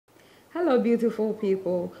Hello beautiful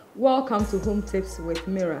people, welcome to Home Tips with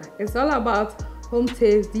Mira. It's all about home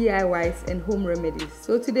tips, DIYs and home remedies.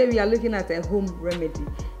 So today we are looking at a home remedy,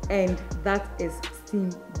 and that is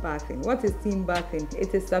steam bathing. What is steam bathing?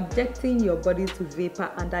 It is subjecting your body to vapor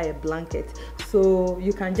under a blanket. So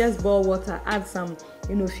you can just boil water, add some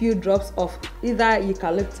few drops of either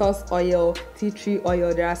eucalyptus oil, tea tree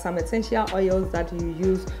oil. There are some essential oils that you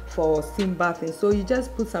use for steam bathing. So you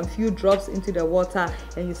just put some few drops into the water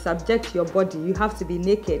and you subject your body. You have to be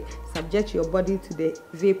naked, subject your body to the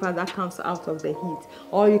vapor that comes out of the heat.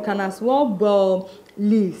 Or you can as well boil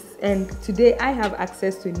leaves, and today I have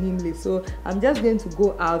access to neem leaves, so I'm just going to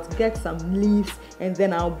go out, get some leaves, and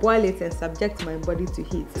then I'll boil it and subject my body to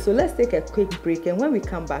heat. So let's take a quick break, and when we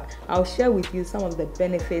come back I'll share with you some of the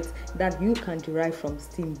benefits that you can derive from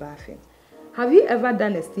steam bathing. Have you ever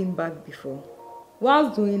done a steam bath before?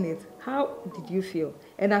 Whilst doing it, how did you feel?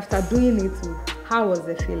 And after doing it too, how was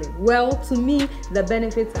the feeling? Well, to me the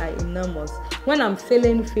benefits are enormous. When I'm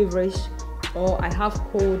feeling feverish, or I have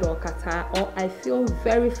cold or catarrh, or I feel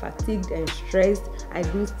very fatigued and stressed, I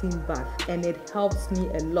do steam bath and it helps me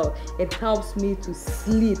a lot. It helps me to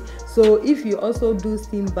sleep. So if you also do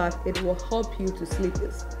steam bath, it will help you to sleep.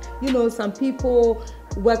 Some people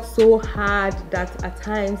work so hard that at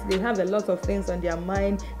times they have a lot of things on their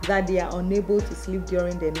mind that they are unable to sleep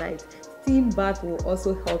during the night. Steam bath will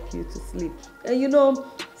also help you to sleep. And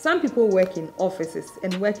some people work in offices,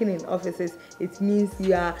 and working in offices, it means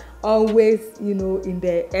you are always in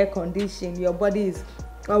the air condition. Your body is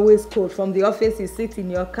always cold. From the office, you sit in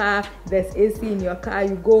your car, there's AC in your car.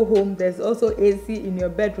 You go home, there's also AC in your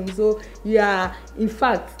bedroom. So you are in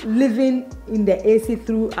fact living in the AC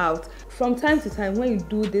throughout. From time to time, when you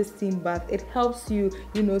do this steam bath, it helps you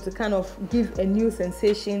to kind of give a new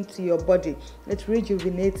sensation to your body. It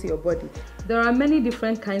rejuvenates your body. There are many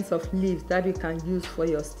different kinds of leaves that you can use for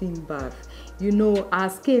your steam bath. Our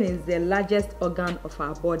skin is the largest organ of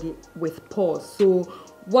our body with pores. So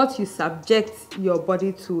what you subject your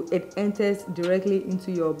body to, it enters directly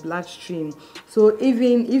into your bloodstream. So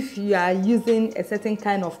even if you are using a certain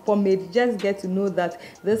kind of pomade, just get to know that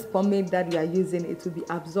this pomade that you are using, it will be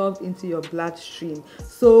absorbed into your bloodstream.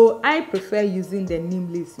 So I prefer using the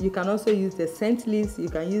neem leaves. You can also use the scent leaves, you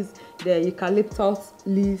can use the eucalyptus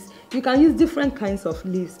leaves, you can use different kinds of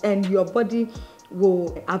leaves, and your body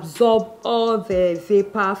will absorb all the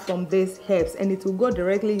vapor from these herbs and it will go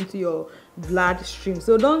directly into your bloodstream.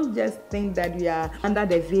 So don't just think that you are under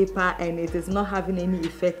the vapor and it is not having any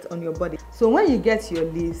effect on your body. So when you get your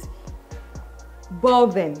leaves, boil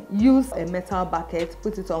them. Use a metal bucket,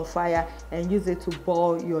 put it on fire and use it to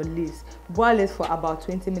boil your leaves. Boil it for about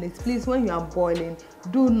 20 minutes. Please, when you are boiling,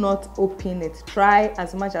 do not open it. Try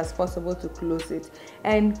as much as possible to close it.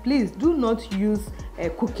 And please do not use a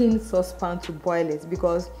cooking saucepan to boil it,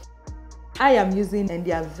 because I am using and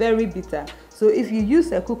they are very bitter. So if you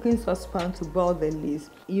use a cooking saucepan to boil the leaves,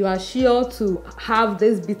 you are sure to have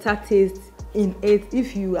this bitter taste in it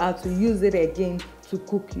if you are to use it again to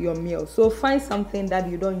cook your meal. So find something that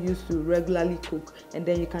you don't use to regularly cook, and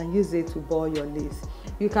then you can use it to boil your leaves.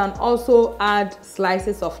 You can also add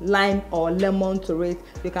slices of lime or lemon to it.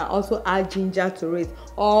 You can also add ginger to it.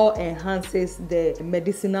 All enhances the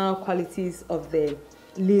medicinal qualities of the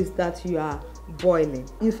leaves that you are boiling.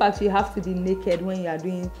 In fact, you have to be naked when you are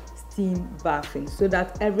doing steam bathing so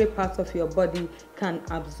that every part of your body can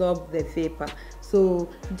absorb the vapor. So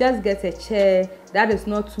just get a chair that is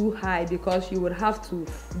not too high, because you would have to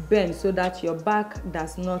bend so that your back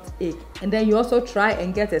does not ache. And then you also try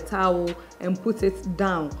and get a towel and put it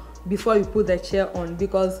down before you put the chair on,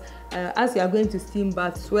 because as you are going to steam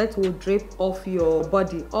bath, sweat will drip off your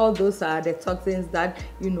body. All those are the toxins that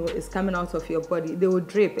is coming out of your body. They will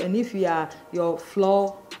drip, and if your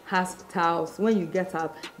floor has tiles, when you get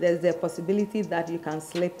up, there's the possibility that you can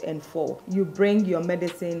slip and fall. You bring your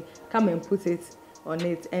medicine, come and put it on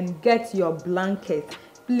it, and get your blanket.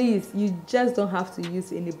 Please, you just don't have to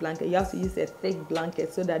use any blanket. You have to use a thick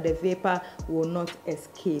blanket so that the vapor will not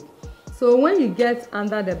escape. So when you get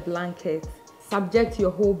under the blanket, subject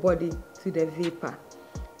your whole body to the vapor.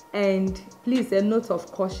 And please, a note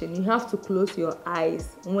of caution, you have to close your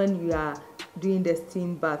eyes when you are doing the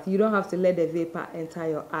steam bath. You don't have to let the vapor enter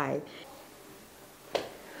your eye.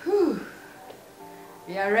 Whew.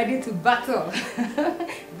 We are ready to battle.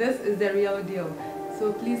 This is the real deal.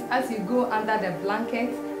 So please, as you go under the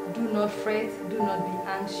blanket, do not fret, do not be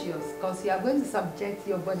anxious, because you are going to subject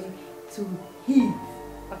your body to heat.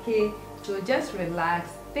 Okay, so just relax,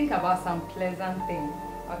 think about some pleasant things.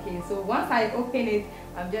 Okay, so once I open it,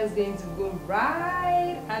 I'm just going to go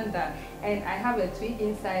right under, and I have a twig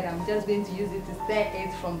inside. I'm just going to use it to stir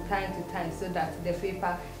it from time to time so that the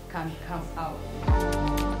vapor can come out.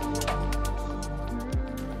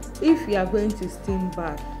 If you are going to steam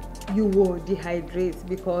bath, you will dehydrate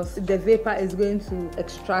because the vapor is going to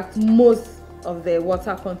extract most of the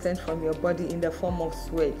water content from your body in the form of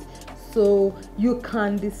sweat. So you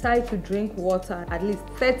can decide to drink water at least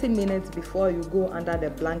 30 minutes before you go under the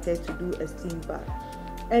blanket to do a steam bath.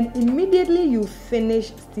 And immediately you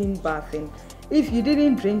finish steam bathing, if you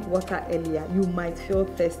didn't drink water earlier, you might feel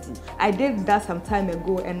thirsty. I did that some time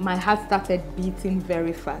ago and my heart started beating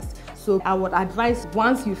very fast. So I would advise,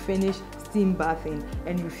 once you finish steam bathing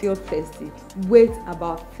and you feel thirsty, wait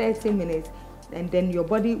about 30 minutes and then your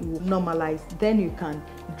body will normalize. Then you can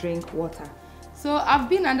drink water. So I've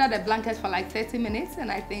been under the blanket for like 30 minutes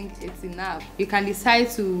and I think it's enough. You can decide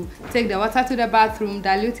to take the water to the bathroom,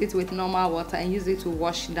 dilute it with normal water and use it to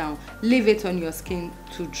wash down. Leave it on your skin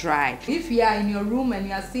to dry. If you are in your room and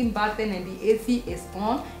you are steam bathing and the AC is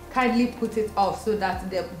on, kindly put it off so that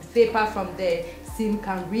the vapor from the steam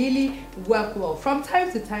can really work well. From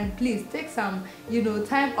time to time, please take some,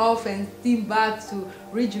 time off and steam bath to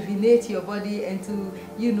rejuvenate your body and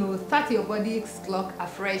to, start your body's clock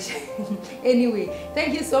afresh. Anyway,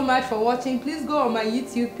 thank you so much for watching. Please go on my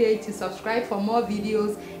YouTube page to subscribe for more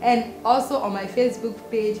videos, and also on my Facebook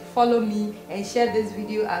page, follow me and share this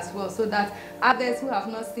video as well so that others who have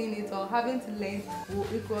not seen it or haven't learned will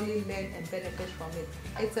equally learn and benefit from it.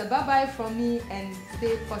 It's a bye-bye from me and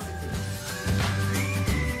stay positive.